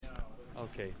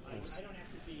Okay. Thanks.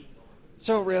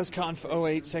 So, RailsConf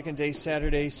 08, second day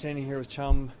Saturday, standing here with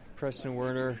Tom Preston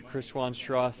Werner, Chris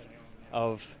Wanstroth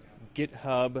of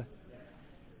GitHub.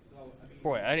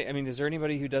 Boy, I mean, is there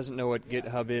anybody who doesn't know what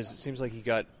GitHub is? It seems like you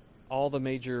got all the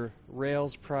major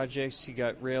Rails projects, you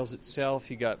got Rails itself,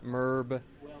 you got MERB.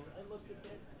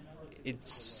 It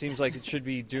seems like it should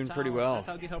be doing pretty well. That's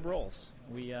how GitHub rolls.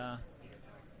 We,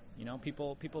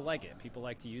 people like it. People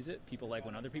like to use it. People like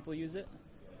when other people use it.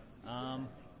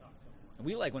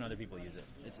 We like when other people use it.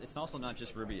 It's also not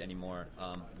just Ruby anymore.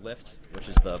 Lyft, which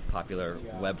is the popular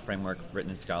web framework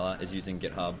written in Scala, is using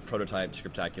GitHub. Prototype,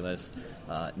 Scriptaculous.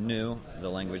 New, the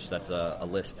language that's a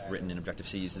Lisp written in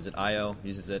Objective-C, uses it. IO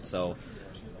uses it. So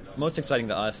most exciting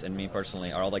to us and me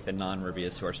personally are all like the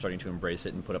non-Rubyists who are starting to embrace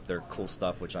it and put up their cool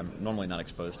stuff, which I'm normally not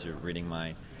exposed to reading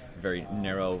my very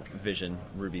narrow vision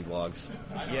Ruby logs.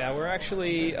 Yeah, we're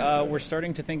actually we're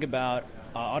starting to think about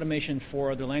automation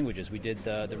for other languages. We did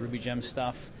the Ruby Gem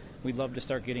stuff. We'd love to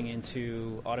start getting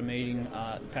into automating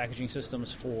packaging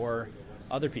systems for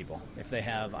other people. If they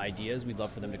have ideas, we'd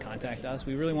love for them to contact us.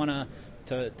 We really want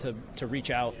to reach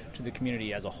out to the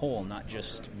community as a whole, not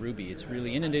just Ruby. It's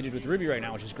really inundated with Ruby right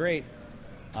now, which is great,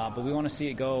 but we want to see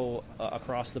it go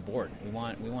across the board. We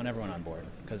want everyone on board,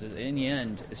 because in the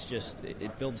end,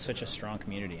 it builds such a strong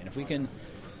community. And if we can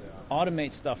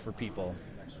automate stuff for people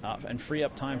and free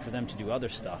up time for them to do other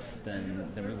stuff,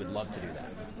 then we would love to do that.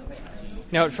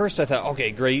 Now, at first I thought,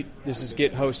 okay, great, this is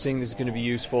Git hosting, this is going to be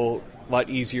useful, a lot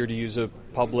easier to use a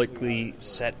publicly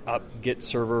set up Git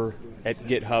server at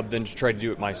GitHub than to try to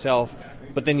do it myself.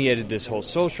 But then you added this whole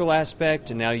social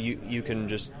aspect, and now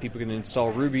people can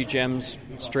install Ruby gems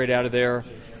straight out of there.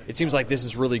 It seems like this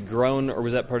has really grown, or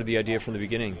was that part of the idea from the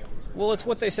beginning? Well, it's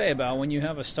what they say about when you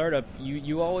have a startup,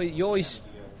 you always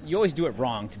do it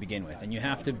wrong to begin with, and you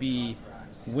have to be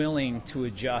willing to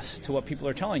adjust to what people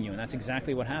are telling you, and that's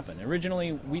exactly what happened.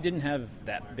 Originally, we didn't have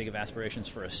that big of aspirations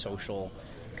for a social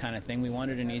kind of thing. We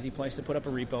wanted an easy place to put up a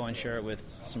repo and share it with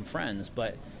some friends,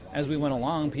 but as we went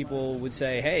along, people would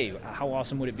say, hey, how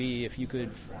awesome would it be if you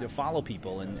could follow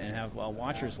people and have a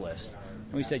watchers list?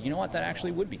 And we said, you know what, that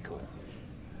actually would be cool.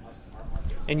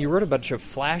 And you wrote a bunch of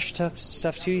Flash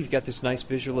stuff too. You've got this nice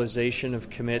visualization of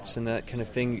commits and that kind of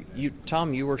thing.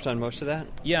 Tom, you worked on most of that?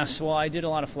 Yes, well, I did a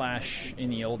lot of Flash in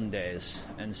the olden days,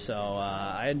 and so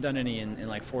I hadn't done any in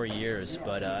like 4 years.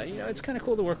 But it's kind of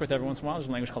cool to work with every once in a while. There's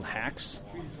a language called Hax,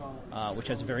 which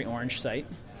has a very orange site,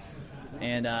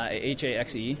 and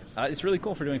HAXE. It's really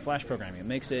cool for doing Flash programming. It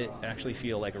makes it actually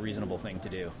feel like a reasonable thing to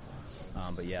do.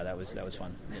 But yeah, that was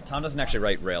fun. Yeah, Tom doesn't actually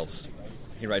write Rails.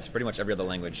 He writes pretty much every other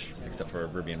language except for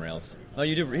Ruby and Rails. Oh,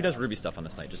 you do. He does Ruby stuff on the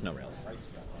site, just no Rails.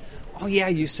 Oh yeah,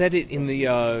 you said it in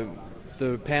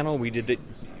the panel we did that.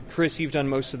 Chris, you've done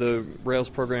most of the Rails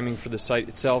programming for the site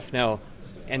itself now,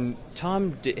 and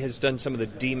Tom has done some of the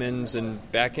daemons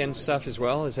and back-end stuff as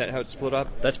well. Is that how it's split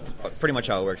up? That's pretty much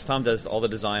how it works. Tom does all the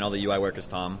design, all the UI work is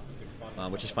Tom,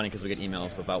 which is funny because we get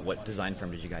emails about what design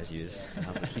firm did you guys use. And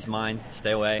I was like, he's mine.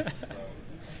 Stay away.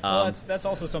 Well, that's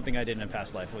also something I did in a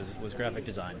past life was graphic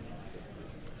design.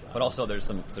 But also there's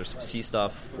some C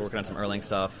stuff. We're working on some Erlang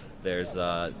stuff. There's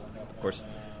of course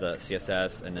the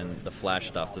CSS and then the Flash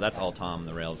stuff. So that's all Tom.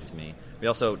 The Rails is me.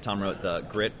 Tom wrote the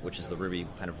Grit, which is the Ruby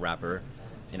kind of wrapper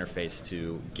interface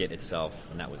to Git itself,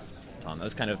 and that was Tom. That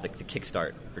was kind of the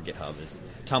kickstart for GitHub. Is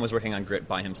Tom was working on Grit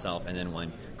by himself, and then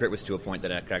when Grit was to a point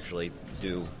that I could actually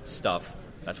do stuff,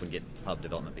 that's when GitHub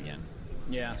development began.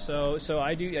 Yeah, so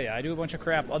I do a bunch of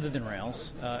crap other than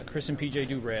Rails. Chris and PJ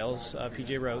do Rails.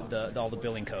 PJ wrote all the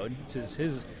billing code. It's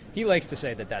his. He likes to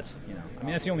say that's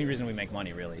that's the only reason we make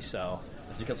money, really. So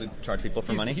it's because we charge people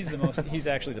for money. He's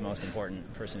actually the most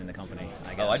important person in the company,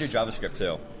 I guess. Oh, I do JavaScript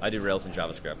too. I do Rails and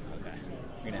JavaScript. Okay,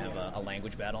 we're gonna have a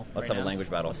language battle. Let's have a language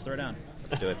battle. Let's throw down.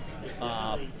 Let's do it.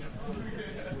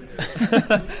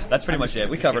 That's pretty much it.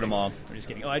 We covered them all. We're just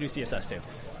kidding. Oh, I do CSS too.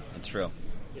 That's true.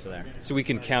 So there. So we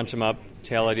can count them up,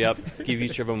 tally it up, give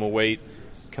each of them a weight,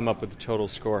 come up with the total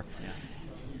score. Yeah.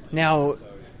 Now,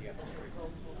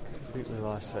 completely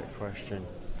lost that question.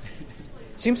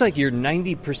 It seems like you're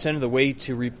 90% of the way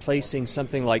to replacing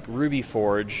something like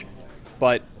RubyForge,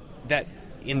 but that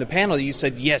in the panel you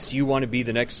said, yes, you want to be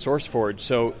the next SourceForge.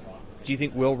 So do you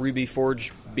think will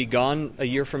RubyForge be gone a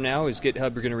year from now? Is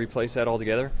GitHub going to replace that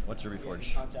altogether? What's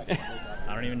RubyForge?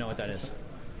 I don't even know what that is.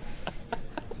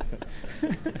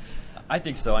 I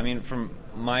think so. I mean, from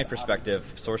my perspective,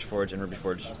 SourceForge and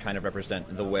RubyForge kind of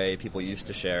represent the way people used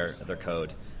to share their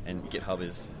code, and GitHub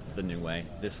is the new way.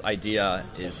 This idea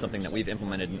is something that we've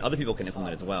implemented, and other people can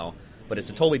implement as well, but it's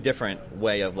a totally different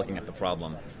way of looking at the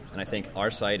problem. And I think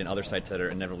our site and other sites that are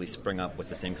inevitably spring up with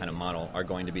the same kind of model are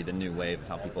going to be the new wave of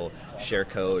how people share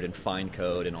code and find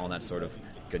code and all that sort of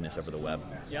goodness over the web.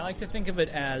 Yeah, I like to think of it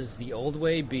as the old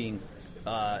way being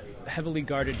heavily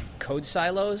guarded code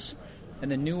silos, and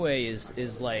the new way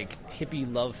is like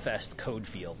hippie love fest code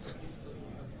fields.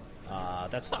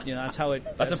 That's how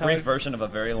it. That's a brief version of a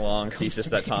very long thesis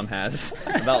that Tom has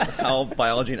about how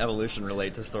biology and evolution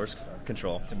relate to source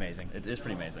control. It's amazing. It is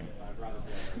pretty amazing.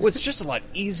 Well, it's just a lot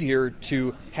easier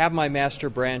to have my master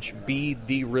branch be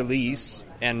the release,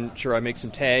 and sure, I make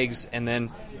some tags, and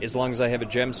then as long as I have a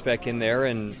gem spec in there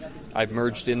and I've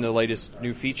merged in the latest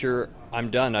new feature, I'm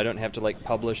done. I don't have to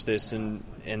publish this and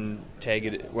tag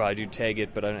it. Well, I do tag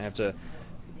it, but I don't have to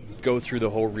go through the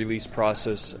whole release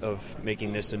process of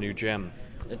making this a new gem.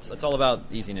 It's all about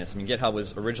easiness. I mean, GitHub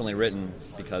was originally written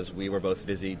because we were both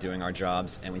busy doing our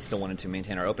jobs, and we still wanted to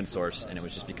maintain our open source, and it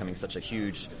was just becoming such a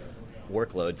huge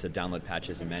workload to download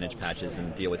patches and manage patches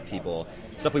and deal with people.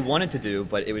 Stuff we wanted to do,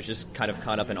 but it was just kind of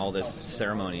caught up in all this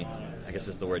ceremony, I guess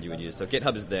is the word you would use. So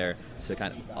GitHub is there to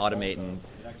kind of automate and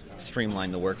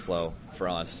streamline the workflow for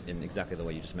us in exactly the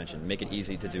way you just mentioned. Make it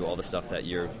easy to do all the stuff that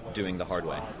you're doing the hard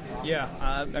way. Yeah,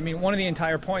 I mean, one of the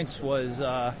entire points was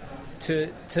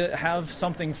to have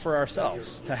something for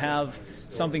ourselves, to have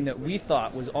something that we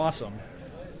thought was awesome,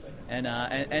 and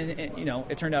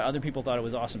it turned out other people thought it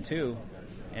was awesome too,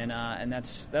 and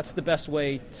that's the best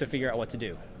way to figure out what to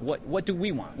do. What do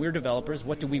we want? We're developers.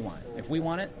 What do we want? If we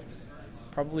want it,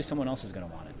 probably someone else is going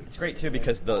to want it. It's great, too,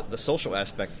 because the social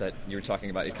aspect that you were talking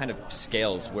about, it kind of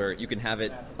scales where you can have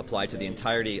it apply to the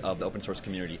entirety of the open source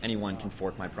community. Anyone can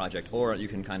fork my project, or you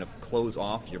can kind of close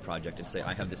off your project and say,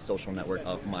 I have this social network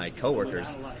of my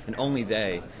coworkers, and only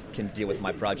they can deal with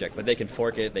my project. But they can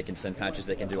fork it, they can send patches,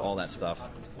 they can do all that stuff.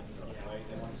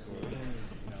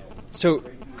 So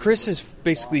Chris is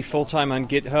basically full-time on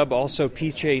GitHub. Also,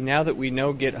 PJ, now that we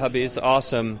know GitHub is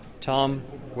awesome, Tom,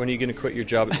 when are you going to quit your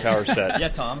job at PowerSet? Yeah,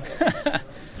 Tom.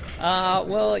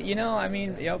 Well,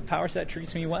 PowerSet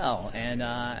treats me well,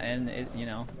 and it,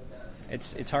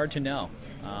 it's hard to know.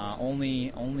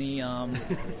 Only no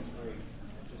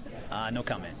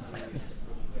comment.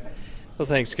 Well,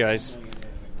 thanks, guys.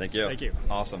 Thank you. Thank you.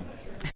 Awesome.